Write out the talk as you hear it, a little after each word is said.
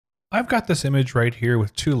I've got this image right here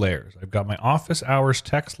with two layers. I've got my office hours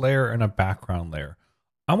text layer and a background layer.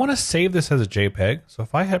 I want to save this as a JPEG. So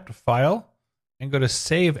if I head to File and go to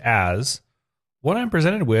Save As, what I'm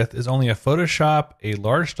presented with is only a Photoshop, a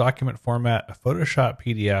large document format, a Photoshop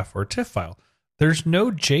PDF, or a TIFF file. There's no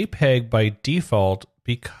JPEG by default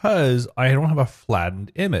because I don't have a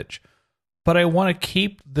flattened image. But I want to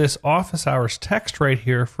keep this office hours text right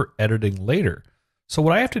here for editing later. So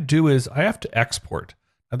what I have to do is I have to export.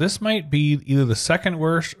 Now this might be either the second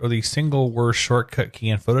worst or the single worst shortcut key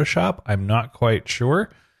in Photoshop. I'm not quite sure.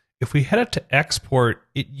 If we head up to export,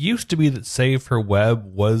 it used to be that save for web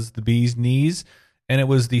was the bee's knees, and it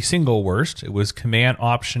was the single worst. It was Command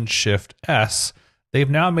Option Shift S. They've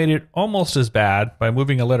now made it almost as bad by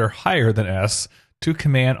moving a letter higher than S to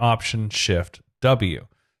Command Option Shift W.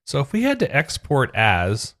 So if we had to export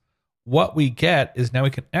as, what we get is now we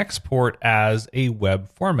can export as a web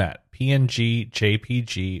format, PNG,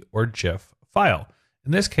 JPG, or GIF file.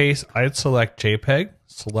 In this case, I'd select JPEG,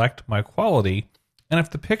 select my quality, and if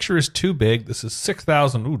the picture is too big, this is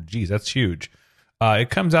 6,000, ooh, geez, that's huge. It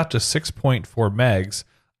comes out to 6.4 megs.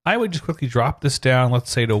 I would just quickly drop this down, let's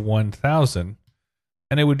say to 1,000,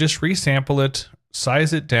 and it would just resample it,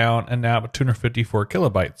 size it down, and now 254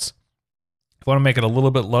 kilobytes. If I want to make it a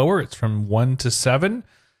little bit lower, it's from 1 to 7.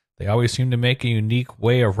 They always seem to make a unique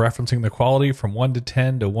way of referencing the quality from 1 to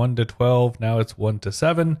 10 to 1 to 12. Now it's 1 to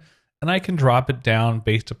 7. And I can drop it down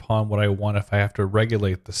based upon what I want if I have to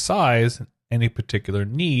regulate the size, any particular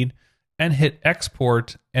need, and hit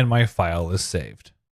export, and my file is saved.